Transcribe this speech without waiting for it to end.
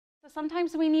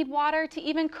Sometimes we need water to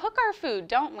even cook our food,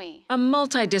 don't we? A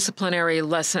multidisciplinary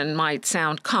lesson might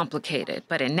sound complicated,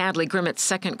 but in Natalie Grimmett's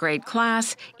second grade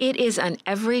class, it is an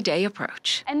everyday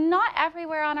approach. And not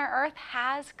everywhere on our earth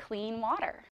has clean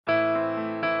water.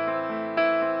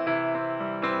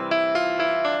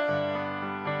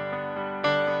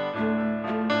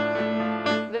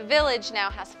 The village now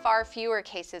has far fewer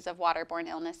cases of waterborne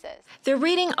illnesses. They're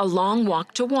reading A Long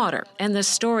Walk to Water, and the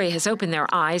story has opened their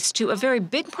eyes to a very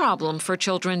big problem for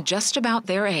children just about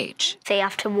their age. They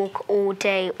have to walk all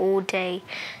day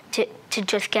to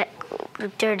just get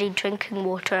dirty drinking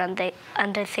water,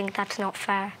 and I think that's not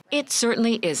fair. It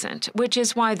certainly isn't, which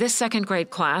is why this second grade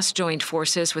class joined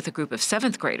forces with a group of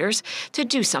seventh graders to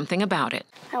do something about it.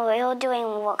 We were doing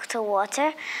Walk to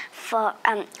Water for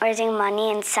raising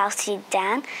money in South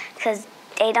Sudan because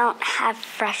they don't have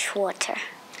fresh water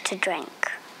to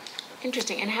drink.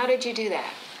 Interesting. And how did you do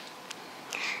that?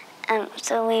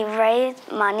 So we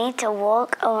raised money to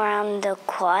walk around the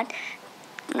quad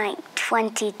like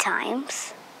 20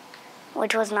 times,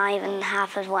 which was not even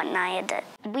half of what Naya did.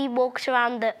 We walked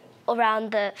around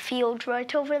the field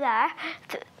right over there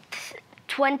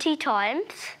 20 times.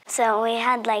 So we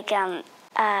had like a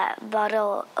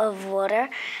bottle of water,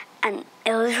 and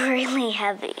it was really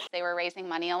heavy. They were raising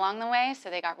money along the way,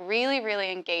 so they got really,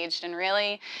 really engaged and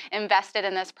really invested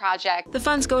in this project. The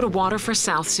funds go to Water for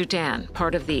South Sudan,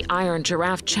 part of the Iron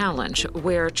Giraffe Challenge,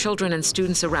 where children and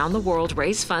students around the world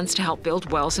raise funds to help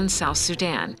build wells in South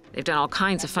Sudan. They've done all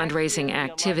kinds of fundraising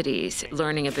activities,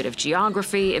 learning a bit of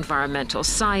geography, environmental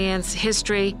science,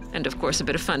 history, and of course a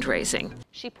bit of fundraising.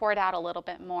 She poured out a little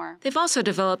bit more. They've also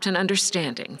developed an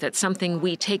understanding that something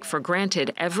we take for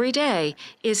granted every day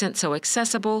isn't so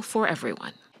accessible for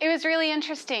everyone. It was really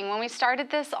interesting. When we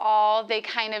started this all, they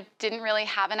kind of didn't really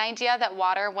have an idea that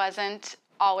water wasn't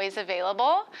always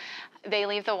available. They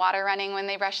leave the water running when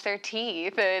they brush their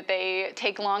teeth. They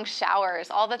take long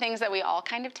showers, all the things that we all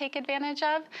kind of take advantage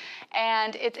of.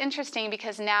 And it's interesting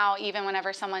because now even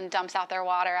whenever someone dumps out their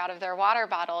water out of their water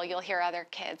bottle, you'll hear other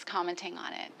kids commenting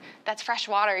on it. That's fresh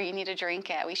water, you need to drink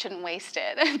it, we shouldn't waste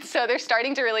it. So they're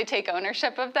starting to really take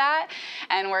ownership of that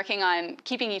and working on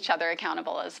keeping each other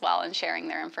accountable as well and sharing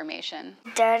their information.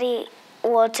 Dirty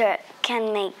water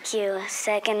can make you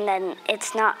sick, and then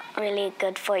it's not really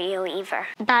good for you either.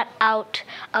 That out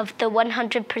of the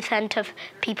 100% of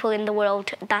people in the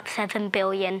world, that 7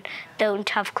 billion don't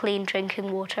have clean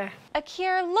drinking water.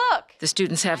 Akir, look! The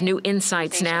students have new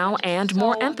insights now and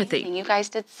more empathy. You guys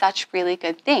did such really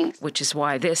good things. Which is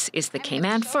why this is the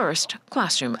Cayman First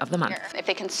Classroom of the Month. If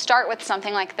they can start with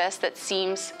something like this that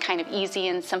seems kind of easy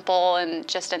and simple and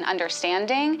just an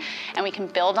understanding, and we can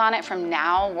build on it from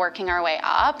now, working our way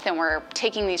up, then we're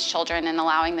taking these children and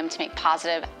allowing them to make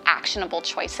positive, actionable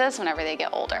choices whenever they get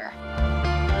older.